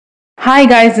Hi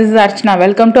guys, this is Archana.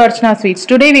 Welcome to Archana Sweets.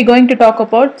 Today we're going to talk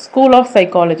about School of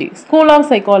Psychology. School of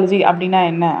Psychology அப்படின்னா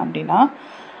என்ன அப்படின்னா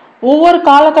ஒவ்வொரு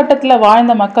காலகட்டத்தில்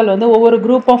வாழ்ந்த மக்கள் வந்து ஒவ்வொரு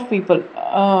குரூப் ஆஃப் பீப்புள்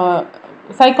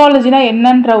சைக்காலஜினா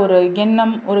என்னன்ற ஒரு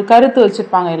எண்ணம் ஒரு கருத்து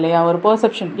வச்சுருப்பாங்க இல்லையா, ஒரு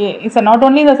perception. It's not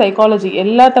only the psychology,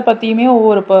 எல்லாத்த பற்றியுமே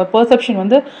ஒவ்வொரு பெர்செப்ஷன்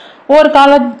வந்து ஒவ்வொரு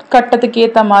காலகட்டத்துக்கு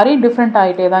ஏற்ற மாதிரி டிஃப்ரெண்ட்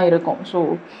ஆகிட்டே தான் இருக்கும். ஸோ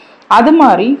அது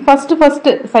மாதிரி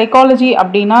ஃபஸ்ட்டு சைக்காலஜி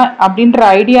அப்படின்ற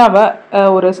ஐடியாவை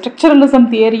ஒரு ஸ்ட்ரக்சரலிசம்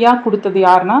தியரியாக கொடுத்தது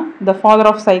யாருன்னா the father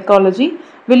of psychology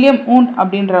William wound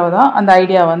அப்படின்றவ தான் அந்த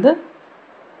ஐடியா வந்து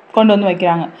கொண்டு வந்து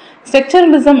வைக்கிறாங்க.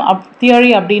 ஸ்ட்ரக்சரலிசம்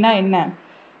தியரி அப்படின்னா என்ன,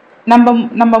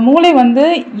 நம்ம மூளை வந்து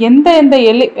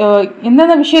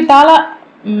எந்தெந்த விஷயத்தால்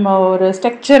ஒரு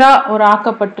ஸ்ட்ரக்சராக ஒரு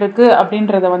ஆக்கப்பட்டிருக்கு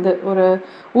அப்படின்றத வந்து ஒரு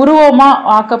உருவமாக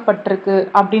ஆக்கப்பட்டிருக்கு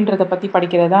அப்படின்றத பற்றி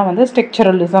படிக்கிறது தான் வந்து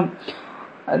structuralism.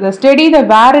 Study the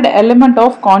varied element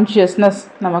of consciousness.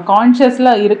 நம்ம கான்ஷியஸில்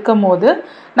இருக்கும் போது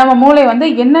நம்ம மூளை வந்து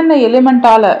என்னென்ன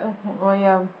எலிமெண்ட்டால்,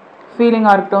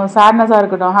 ஃபீலிங்காக இருக்கட்டும், சேட்னஸாக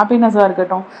இருக்கட்டும், ஹாப்பினஸாக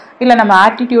இருக்கட்டும், இல்லை நம்ம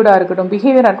ஆட்டிடியூடாக இருக்கட்டும்,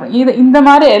 பிஹேவியராக இருக்கட்டும், இந்த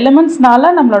மாதிரி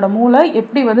எலிமெண்ட்ஸ்னால நம்மளோட மூளை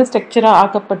எப்படி வந்து ஸ்ட்ரக்சராக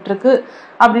ஆக்கப்பட்டிருக்கு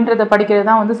அப்படின்றத படிக்கிறது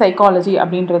தான் வந்து சைக்காலஜி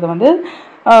அப்படின்றது வந்து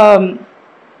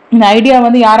இந்த ஐடியா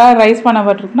வந்து யாராவது rice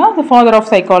பண்ணப்பட்டிருக்குன்னா the father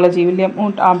of psychology William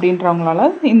wound அப்படின்றவங்களால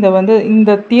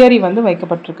இந்த தியரி வந்து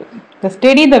வைக்கப்பட்டிருக்கு. The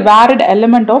study the varied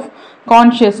element of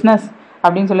consciousness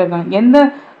அப்படின்னு சொல்லியிருக்காங்க. எந்த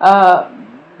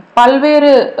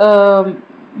பல்வேறு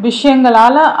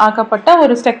விஷயங்களால் ஆக்கப்பட்ட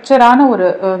ஒரு ஸ்ட்ரக்சரான ஒரு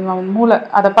மூளை,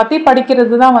 அதை பற்றி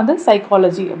படிக்கிறது தான் வந்து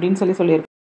சைக்காலஜி அப்படின்னு சொல்லியிருக்கேன்.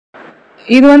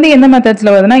 இது வந்து எந்த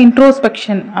மெத்தட்ஸில் வருதுன்னா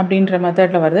இன்ட்ரோஸ்பெக்ஷன் அப்படின்ற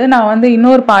மெத்தடில் வருது. நான் வந்து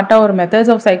இன்னொரு பார்ட்டாக ஒரு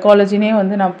மெத்தட்ஸ் ஆஃப் சைக்காலஜினே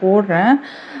வந்து நான் போடுறேன்.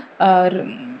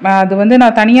 அது வந்து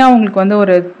நான் தனியாக உங்களுக்கு வந்து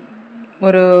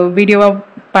ஒரு வீடியோவாக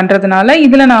பண்ணுறதுனால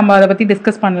இதில் நாம் அதை பற்றி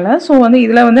டிஸ்கஸ் பண்ணலை. ஸோ வந்து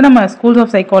இதில் வந்து நம்ம ஸ்கூல்ஸ்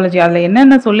ஆஃப் சைக்காலஜி அதில்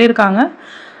என்னென்ன சொல்லியிருக்காங்க,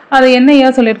 அது என்ன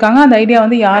ஏன் சொல்லியிருக்காங்க, அந்த ஐடியா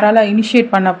வந்து யாரால்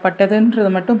இனிஷியேட் பண்ணப்பட்டதுன்றதை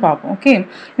மட்டும் பார்ப்போம். ஓகே,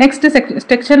 நெக்ஸ்ட்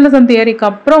ஸ்ட்ரக்சரலிசம் தியரிக்கு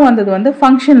அப்புறம் வந்தது வந்து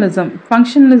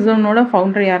ஃபங்க்ஷனலிசமோட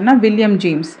ஃபவுண்டர் யாருன்னா வில்லியம்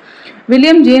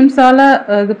ஜேம்ஸால்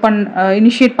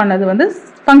இனிஷியேட் பண்ணது வந்து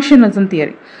ஃபங்க்ஷனலிசம்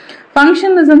தியரி.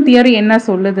 ஃபங்க்ஷனலிசம் தியரி என்ன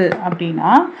சொல்லுது அப்படின்னா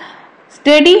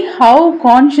study how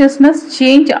consciousness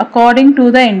change according to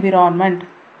the environment.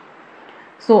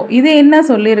 So இது என்ன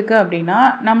சொல்லியிருக்கு அப்படின்னா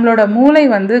நம்மளோட மூளை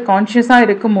வந்து கான்ஷியஸாக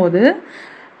இருக்கும்போது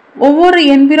ஒவ்வொரு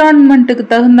என்விரான்மெண்ட்டுக்கு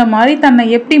தகுந்த மாதிரி தன்னை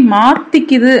எப்படி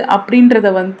மாற்றிக்குது அப்படின்றத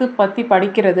வந்து பற்றி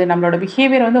படிக்கிறது. நம்மளோட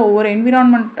பிஹேவியர் வந்து ஒவ்வொரு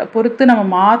என்விரான்மெண்ட்டை பொறுத்து நம்ம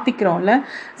மாற்றிக்கிறோம்ல,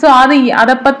 ஸோ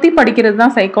அதை பற்றி படிக்கிறது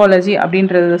தான் சைக்காலஜி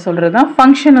அப்படின்றத சொல்கிறது தான்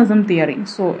ஃபங்க்ஷனலிசம் தியரி.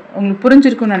 ஸோ உங்களுக்கு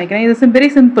புரிஞ்சிருக்குன்னு நினைக்கிறேன். இது வெரி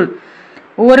சிம்பிள்.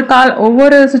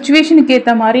 ஒவ்வொரு சுச்சுவேஷனுக்கு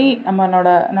ஏற்ற மாதிரி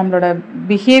நம்மளோட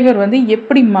பிஹேவியர் வந்து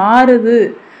எப்படி மாறுது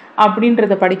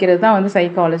அப்படின்றத படிக்கிறது தான் வந்து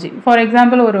சைக்காலஜி. ஃபார்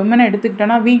எக்ஸாம்பிள் ஒரு உமனை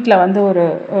எடுத்துக்கிட்டோன்னா வீட்டில் வந்து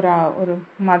ஒரு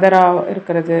மதராக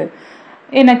இருக்கிறது,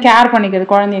 என்ன கேர்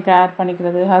பண்ணிக்கிறது, குழந்தைய கேர்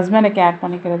பண்ணிக்கிறது, ஹஸ்பண்டை கேர்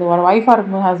பண்ணிக்கிறது, ஒரு ஒய்ஃபாக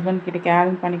இருக்கும்போது ஹஸ்பண்ட் கிட்ட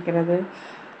கேர் பண்ணிக்கிறது,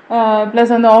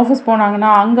 ப்ளஸ் வந்து ஆஃபீஸ் போனாங்கன்னா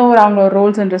அங்கே அவங்களோட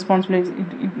roles and responsibilities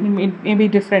it maybe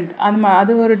different.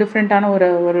 அது ஒரு டிஃப்ரெண்ட்டான ஒரு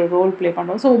ரோல் ப்ளே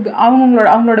பண்ணுறோம். ஸோ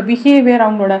அவங்களோட பிஹேவியர்,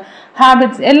 அவங்களோட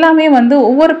ஹேபிட்ஸ் எல்லாமே வந்து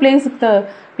ஒவ்வொரு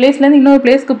பிளேஸ்லேருந்து இன்னொரு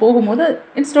பிளேஸ்க்கு போகும்போது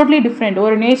இட்ஸ் டோட்லி டிஃப்ரெண்ட்.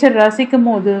 ஒரு நேச்சர் ரசிக்கும்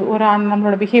போது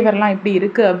நம்மளோட பிஹேவியர்லாம் எப்படி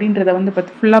இருக்குது அப்படின்றத வந்து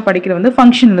ஃபுல்லாக படிக்கிறது வந்து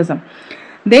ஃபங்க்ஷனலிசம்.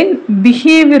 தென்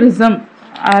பிஹேவியரிசம்,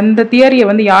 அந்த தியரியை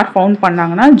வந்து யார் ஃபவுண்ட்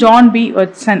பண்ணாங்கன்னா ஜான் பி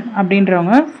வட்சன்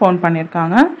அப்படின்றவங்க ஃபவுண்ட்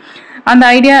பண்ணியிருக்காங்க. அந்த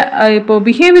ஐடியா இப்போ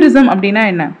பிஹேவியரிசம் அப்படின்னா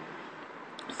என்ன,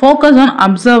 ஃபோக்கஸ் ஆன்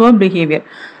அப்சர்வர் பிஹேவியர்.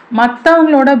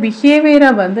 மற்றவங்களோட பிஹேவியரை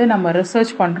வந்து நம்ம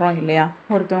ரிசர்ச் பண்ணுறோம் இல்லையா,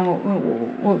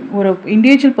 ஒரு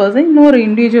இண்டிவிஜுவல் பர்சன் இன்னொரு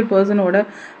இண்டிவிஜுவல் பர்சனோட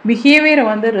பிஹேவியரை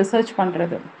வந்து ரிசர்ச்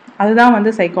பண்ணுறது, அதுதான்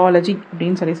வந்து சைக்காலஜி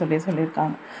அப்படின்னு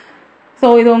சொல்லியிருக்காங்க. ஸோ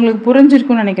இது உங்களுக்கு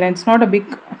புரிஞ்சிருக்குன்னு நினைக்கிறேன். It's not a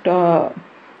big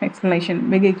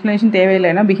explanation தேவையில்லை.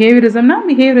 ஏன்னா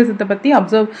பிஹேவியரிசத்தை பற்றி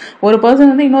ஒரு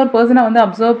பர்சன் வந்து இன்னொரு பர்சனை வந்து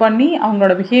அப்சர்வ் பண்ணி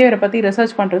அவங்களோட பிஹேவியரை பற்றி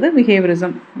ரிசர்ச் பண்ணுறது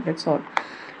behaviourism. That's all.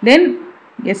 Then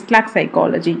கெஸ்ட்லாக்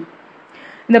psychology.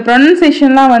 இந்த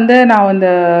ப்ரொனன்சியேஷன்லாம் வந்து நான் இந்த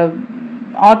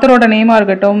ஆத்தரோட நேமாக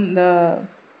இருக்கட்டும், இந்த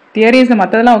தியரிஸ்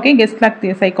மற்றதெல்லாம் ஓகே. கெஸ்ட்லாக்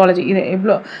சைக்காலஜி இது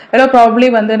எவ்வளோ ப்ராபப்ளி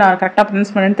வந்து நான் கரெக்டாக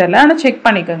ப்ரொனன்ஸ் பண்ணேன்னு தெரியல, ஆனால் செக்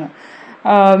பண்ணிக்கோங்க.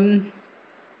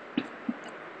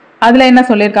 அதில் என்ன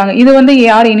சொல்லியிருக்காங்க, இது வந்து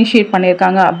யார் இனிஷியேட்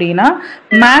பண்ணியிருக்காங்க அப்படின்னா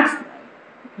மேக்ஸ்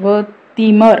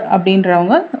வெர்தீமர்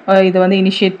அப்படின்றவங்க இது வந்து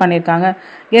இனிஷியேட் பண்ணியிருக்காங்க.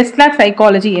 கெஸ்ட்லாக்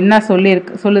சைக்காலஜி என்ன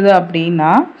சொல்லுது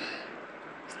அப்படின்னா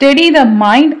study the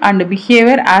mind and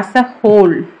behaviour as a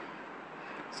whole.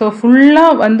 So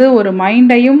ஃபுல்லாக வந்து ஒரு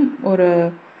மைண்டையும் ஒரு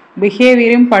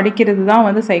பிஹேவியரையும் படிக்கிறது தான்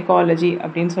வந்து சைக்காலஜி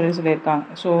அப்படின்னு சொல்லியிருக்காங்க.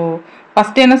 ஸோ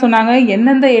ஃபஸ்ட்டு என்ன சொன்னாங்க,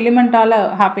 எந்தெந்த எலிமெண்ட்டால்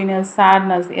ஹாப்பினஸ்,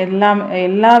 சேட்னஸ்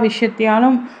எல்லா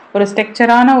விஷயத்தையாலும் ஒரு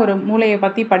ஸ்ட்ரக்சரான ஒரு மூளையை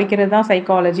பற்றி படிக்கிறது தான்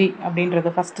சைக்காலஜி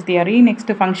அப்படின்றது ஃபஸ்ட்டு தியரி.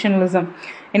 நெக்ஸ்ட்டு ஃபங்க்ஷனலிசம்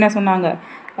என்ன சொன்னாங்க,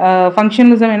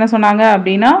 ஃபங்க்ஷனலிசம் என்ன சொன்னாங்க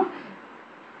அப்படின்னா,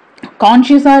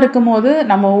 கான்ஷியஸாக இருக்கும் போது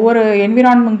நம்ம ஒவ்வொரு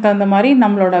என்விரான்மெண்ட் தகுந்த மாதிரி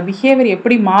நம்மளோட பிஹேவியர்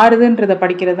எப்படி மாறுதுன்றதை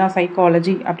படிக்கிறது தான்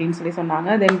சைக்காலஜி அப்படின்னு சொன்னாங்க.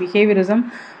 தென் பிஹேவியரிசம்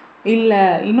இல்லை,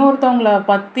 இன்னொருத்தவங்களை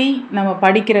பற்றி நம்ம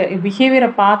படிக்கிற பிஹேவியரை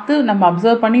பார்த்து நம்ம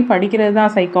அப்சர்வ் பண்ணி படிக்கிறது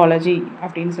தான் சைக்காலஜி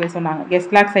அப்படின்னு சொன்னாங்க.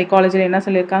 கெஸ்லாக் சைக்காலஜியில் என்ன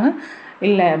சொல்லியிருக்காங்க,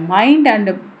 இல்லை மைண்ட் அண்ட்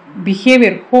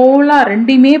பிஹேவியர் ஹோலாக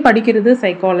ரெண்டுமே படிக்கிறது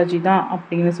சைக்காலஜி தான்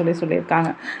அப்படின்னு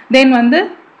சொல்லியிருக்காங்க. தென்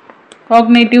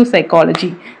cognitive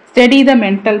psychology, study the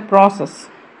mental process.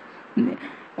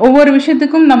 ஒவ்வொரு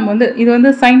விஷயத்துக்கும் நம்ம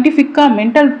இது சயின்டிஃபிக்காக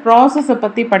மென்டல் ப்ராசஸை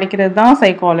பற்றி படிக்கிறது தான்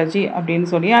சைக்காலஜி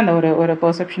அப்படின்னு அந்த ஒரு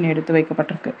பெர்செப்ஷன் எடுத்து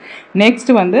வைக்கப்பட்டிருக்கு.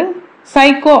 Next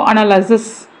psycho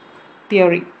analysis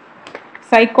theory.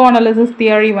 Psycho analysis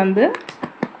theory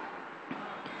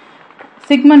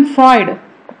Sigmund Freud,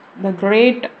 the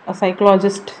great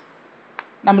psychologist,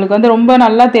 நம்மளுக்கு ரொம்ப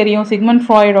நல்லா தெரியும். Sigmund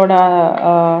ஃப்ராய்டோட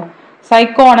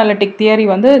psycho analytic theory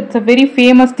it's a very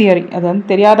famous theory. அது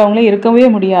தெரியாதவங்களே இருக்கவே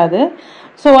முடியாது.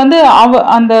 ஸோ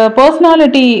அந்த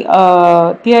பர்சனாலிட்டி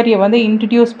தியரியை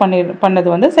இன்ட்ரடியூஸ்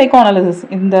பண்ணது சைக்கோ அனாலிசிஸ்.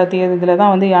 இந்த இதில்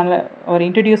தான் அவர்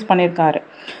இன்ட்ரடியூஸ் பண்ணியிருக்காரு.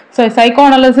 ஸோ சைக்கோ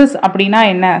அனாலிசிஸ் அப்படின்னா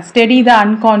என்ன, ஸ்டடி த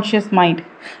அன்கான்ஷியஸ் மைண்ட்.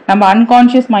 நம்ம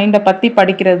அன்கான்ஷியஸ் மைண்டை பற்றி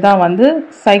படிக்கிறது தான்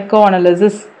சைக்கோ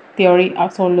அனாலிசிஸ் தியரி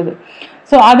சொல்லுது.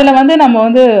 ஸோ அதில் நம்ம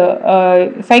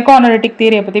சைக்கோ அனாலிட்டிக்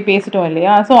தியரியை பற்றி பேசிட்டோம்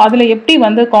இல்லையா. ஸோ அதில் எப்படி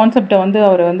கான்செப்டை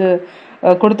அவர்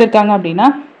கொடுத்துருக்காங்க அப்படின்னா,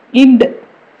 இட்,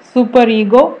 சூப்பர்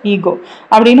ஈகோ, ஈகோ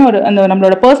அப்படின்னு அந்த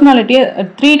நம்மளோட பர்சனாலிட்டியை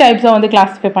 3 டைப்ஸாக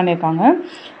கிளாஸிஃபை பண்ணியிருக்காங்க.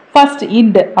 ஃபர்ஸ்ட்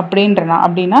இட்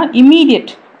அப்படின்னா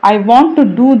immediate, I want to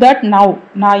do that now,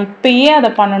 நான் இப்பயே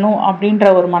அதை பண்ணணும்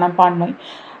அப்படின்ற ஒரு மனப்பான்மை.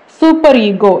 Super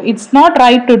ego, it's not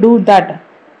right to do that,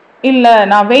 இல்லை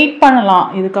நான் வெயிட் பண்ணலாம்,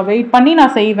 இதுக்கு வெயிட் பண்ணி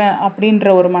நான் செய்வேன் அப்படின்ற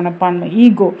ஒரு மனப்பான்மை.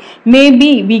 Ego, maybe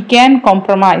we can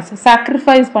compromise,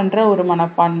 sacrifice பண்ணுற ஒரு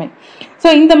மனப்பான்மை. ஸோ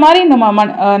இந்த மாதிரி நம்ம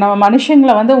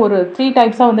மனுஷங்களை ஒரு 3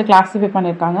 டைப்ஸாக கிளாஸிஃபை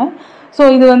பண்ணியிருக்காங்க. ஸோ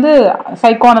இது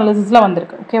சைக்கோ அனாலிசிஸில்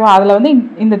வந்திருக்கு. ஓகேவா, அதில்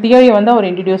இந்த தியரியை அவர்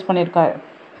இன்ட்ரடியூஸ் பண்ணியிருக்காரு.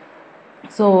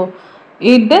 So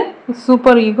it,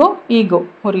 super ego, ego,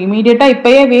 ஒரு இமீடியட்டாக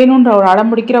இப்போயே வேணுன்ற ஒரு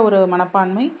அடம்பிடிக்கிற ஒரு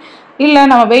மனப்பான்மை, இல்லை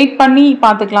நம்ம வெயிட் பண்ணி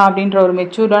பார்த்துக்கலாம் அப்படின்ற ஒரு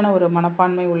மெச்சூர்டான ஒரு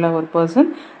மனப்பான்மை உள்ள ஒரு பர்சன்,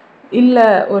 இல்லை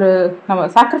ஒரு நம்ம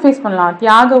சாக்ரிஃபைஸ் பண்ணலாம்,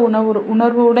 தியாக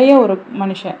உணர்வு உடைய ஒரு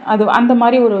மனுஷன். அது அந்த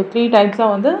மாதிரி ஒரு 3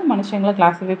 டைப்ஸாக மனுஷங்களை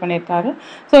கிளாஸிஃபை பண்ணியிருக்காரு.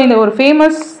 ஸோ இந்த ஒரு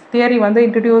ஃபேமஸ் தியரி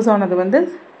இன்ட்ரடியூஸ் ஆனது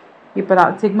இப்போ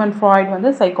தான் சிக்மண்ட் ஃப்ராய்ட்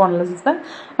சைக்கோ அனாலிசிஸில்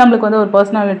நம்மளுக்கு ஒரு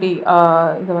பர்சனாலிட்டி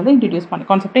இதை இன்ட்ரடியூஸ்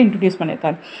கான்செப்டை இன்ட்ரடியூஸ்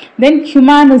பண்ணியிருக்காரு. தென்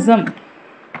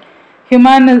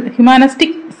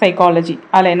ஹியூமனிஸ்டிக் சைக்காலஜி,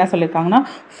 அதில் என்ன சொல்லியிருக்காங்கன்னா,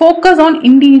 focus on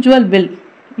individual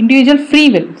free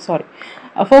will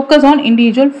focus on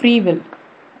individual free will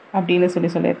அப்படின்னு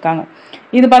சொல்லியிருக்காங்க.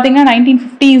 இது பார்த்தீங்கன்னா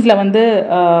 1950s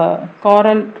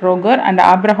Karl Rogor and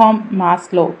Abraham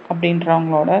Maslow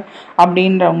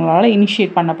அப்படின்றவங்களால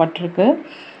initiate பண்ணப்பட்டிருக்கு.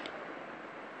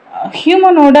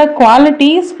 ஹியூமனோட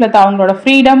குவாலிட்டிஸ் ப்ளஸ் அவங்களோட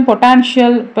ஃப்ரீடம்,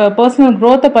 பொட்டான்ஷியல், பர்சனல்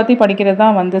க்ரோத்தை பற்றி படிக்கிறது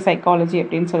தான் சைக்காலஜி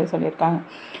அப்படின்னு சொல்லியிருக்காங்க.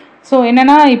 ஸோ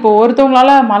என்னென்னா, இப்போ ஒருத்தவங்களால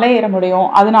மலை ஏற முடியும்,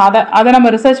 அதை நம்ம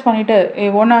ரிசர்ச் பண்ணிவிட்டு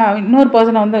இன்னொரு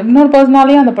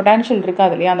பர்சனாலேயும் அந்த பொட்டான்ஷியல்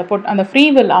இருக்காது இல்லையா. அந்த ஃப்ரீ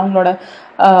வில், அவங்களோட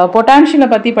பொட்டான்ஷியலை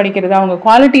பற்றி படிக்கிறது, அவங்க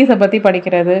குவாலிட்டிஸை பற்றி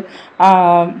படிக்கிறது,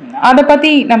 அதை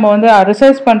பற்றி நம்ம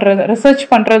ரிசர்ச்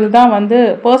பண்ணுறது தான்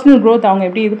பர்சனல் க்ரோத், அவங்க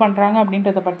எப்படி இது பண்ணுறாங்க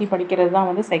அப்படின்றத பற்றி படிக்கிறது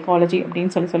தான் சைக்காலஜி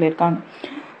அப்படின்னு சொல்லியிருக்காங்க.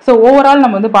 ஸோ ஓவரால்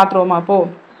நம்ம பார்த்துருவோமா அப்போது.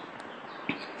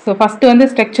 So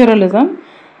first structuralism.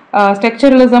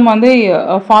 Structuralism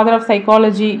father of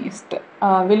psychologist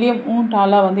William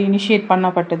ஊண்டால initiate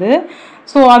பண்ணப்பட்டது.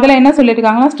 ஸோ அதில் என்ன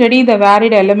சொல்லியிருக்காங்கன்னா, study the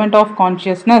varied element of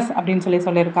consciousness அப்படின்னு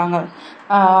சொல்லியிருக்காங்க.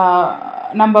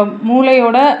 நம்ம மூளையில்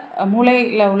உள்ள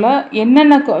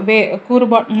என்னென்ன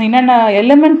என்னென்ன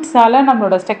எலிமெண்ட்ஸால்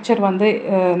நம்மளோட ஸ்ட்ரக்சர்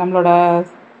நம்மளோட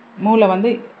மூளை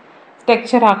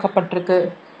ஸ்ட்ரக்சர் ஆக்கப்பட்டிருக்கு,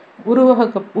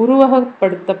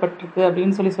 உருவகப்படுத்தப்பட்டிருக்கு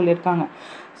அப்படின்னு சொல்லியிருக்காங்க.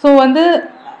 ஸோ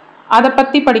அதை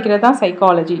பற்றி படிக்கிறது தான்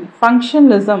சைக்காலஜி.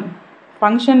 ஃபங்க்ஷனலிசம்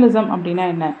அப்படின்னா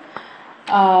என்ன?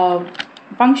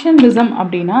 ஃபங்க்ஷனலிசம்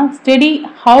அப்படின்னா study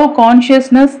how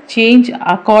consciousness change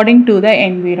according to the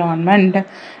environment.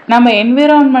 நம்ம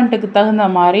என்விரான்மெண்ட்டுக்கு தகுந்த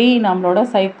மாதிரி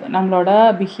நம்மளோட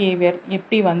பிஹேவியர்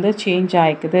எப்படி சேஞ்ச்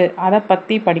ஆகிக்குது, அதை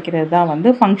பற்றி படிக்கிறது தான்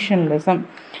ஃபங்க்ஷனலிசம்.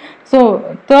 ஸோ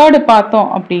தேர்டு பார்த்தோம்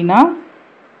அப்படின்னா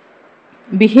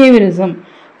behaviourism.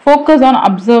 Focus on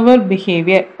observer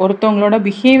behaviour, ஒருத்தவங்களோட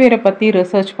பிஹேவியரை பற்றி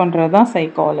ரிசர்ச் பண்ணுறது தான்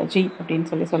சைக்காலஜி அப்படின்னு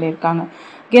சொல்லியிருக்காங்க.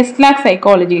 Guestlack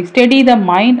psychology, study the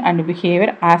mind and behavior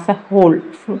as a whole.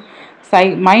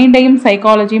 மைண்டையும்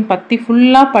சைக்காலஜியும் பற்றி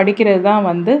ஃபுல்லாக படிக்கிறது தான்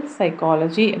வந்து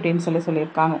சைக்காலஜி அப்படின்னு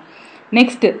சொல்லியிருக்காங்க.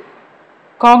 Next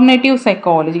cognitive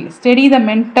psychology, study the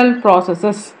mental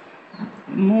processes,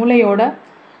 மூளையோட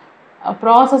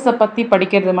ப்ராசஸை பற்றி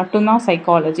படிக்கிறது மட்டும்தான்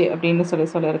சைக்காலஜி அப்படின்னு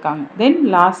சொல்லியிருக்காங்க. தென்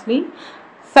lastly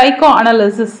psycho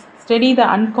analysis, study the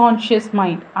unconscious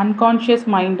mind, unconscious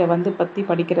மைண்டை வந்து பற்றி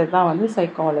படிக்கிறது தான் வந்து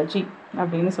சைக்காலஜி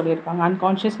அப்படின்னு சொல்லியிருக்காங்க.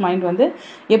 அன்கான்ஷியஸ் மைண்ட் வந்து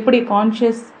எப்படி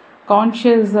கான்ஷியஸ்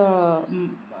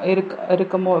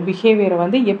இருக்குமோ பிஹேவியரை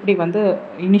வந்து எப்படி வந்து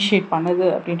இனிஷியேட் பண்ணுது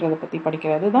அப்படின்றத பற்றி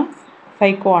படிக்கிறது தான்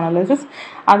சைக்கோ அனாலிசிஸ்.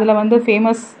 அதில் வந்து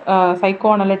ஃபேமஸ் சைக்கோ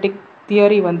அனாலிட்டிக்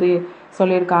தியரி வந்து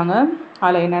சொல்லியிருக்காங்க.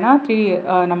 அதில் என்னென்னா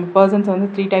நம்ம பர்சன்ஸ் வந்து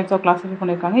 3 டைப்ஸ் ஆஃப் கிளாஸிஃபை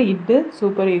பண்ணியிருக்காங்க. இட்டு,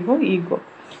 சூப்பர் ஈகோ, ஈகோ.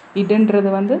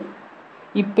 இட்டுன்றது வந்து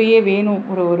இப்பயே வேணும்,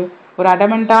 ஒரு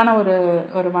அடமெண்ட்டான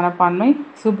ஒரு மனப்பான்மை.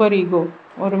 சூப்பர் ஈகோ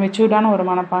ஒரு மெச்சூர்டான ஒரு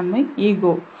மனப்பான்மை.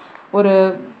 ஈகோ ஒரு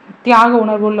தியாக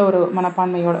உணர்வுள்ள ஒரு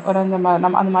மனப்பான்மையோட அந்த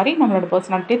மாதிரி நம்மளோட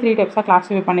பர்சனாலிட்டியை 3 டைப்ஸாக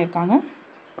கிளாஸிஃபை பண்ணியிருக்காங்க.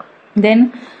 Then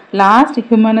last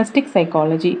humanistic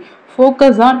psychology,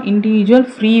 focus on individual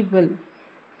free will.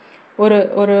 ஒரு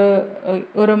ஒரு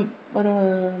ஒரு ஒரு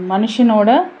மனுஷனோட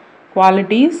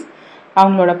குவாலிட்டிஸ்,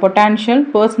 அவங்களோட பொட்டான்ஷியல்,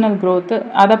 பர்சனல் க்ரோத்து,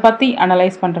 அதை பற்றி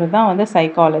அனலைஸ் பண்ணுறது தான் வந்து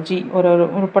சைக்காலஜி.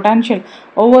 ஒரு பொட்டான்ஷியல்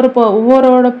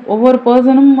ஒவ்வொரு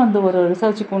பர்சனும் வந்து ஒரு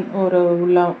ரிசர்ச்சுக்கு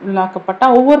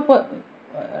உள்ளாக்கப்பட்டால்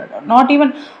நாட்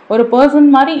ஈவன் ஒரு பர்சன்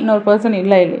மாதிரி இன்னொரு பர்சன்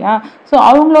இல்லை இல்லையா? ஸோ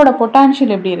அவங்களோட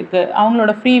பொட்டான்ஷியல் எப்படி இருக்குது,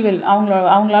 அவங்களோட ஃப்ரீவில்,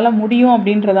 அவங்களால முடியும்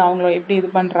அப்படின்றத அவங்கள எப்படி இது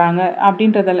பண்ணுறாங்க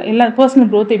அப்படின்றதெல்லாம் எல்லா பர்சனல்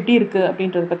க்ரோத் எப்படி இருக்குது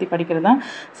அப்படின்றத பற்றி படிக்கிறது தான்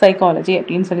சைக்காலஜி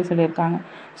அப்படின்னு சொல்லியிருக்காங்க.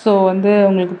 ஸோ வந்து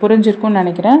உங்களுக்கு புரிஞ்சிருக்கும்னு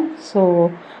நினைக்கிறேன். ஸோ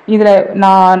இதில்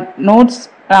நான் நோட்ஸ்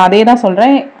அதே தான்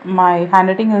சொல்கிறேன். My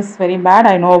hand writing is very bad,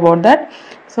 I know about that.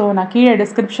 So நான் கீழே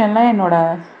டிஸ்கிரிப்ஷனில் என்னோட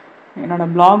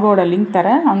பிளாகோட லிங்க்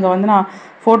தரேன். அங்கே வந்து நான்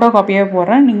ஃபோட்டோ காப்பியாக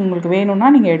போடுறேன். நீங்கள் உங்களுக்கு வேணும்னா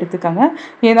நீங்கள் எடுத்துக்கோங்க.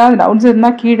 ஏதாவது டவுட்ஸ்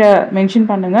இருந்தால் கீழே மென்ஷன்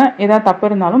பண்ணுங்கள். ஏதாவது தப்பு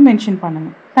இருந்தாலும் மென்ஷன்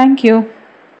பண்ணுங்கள். தேங்க்யூ.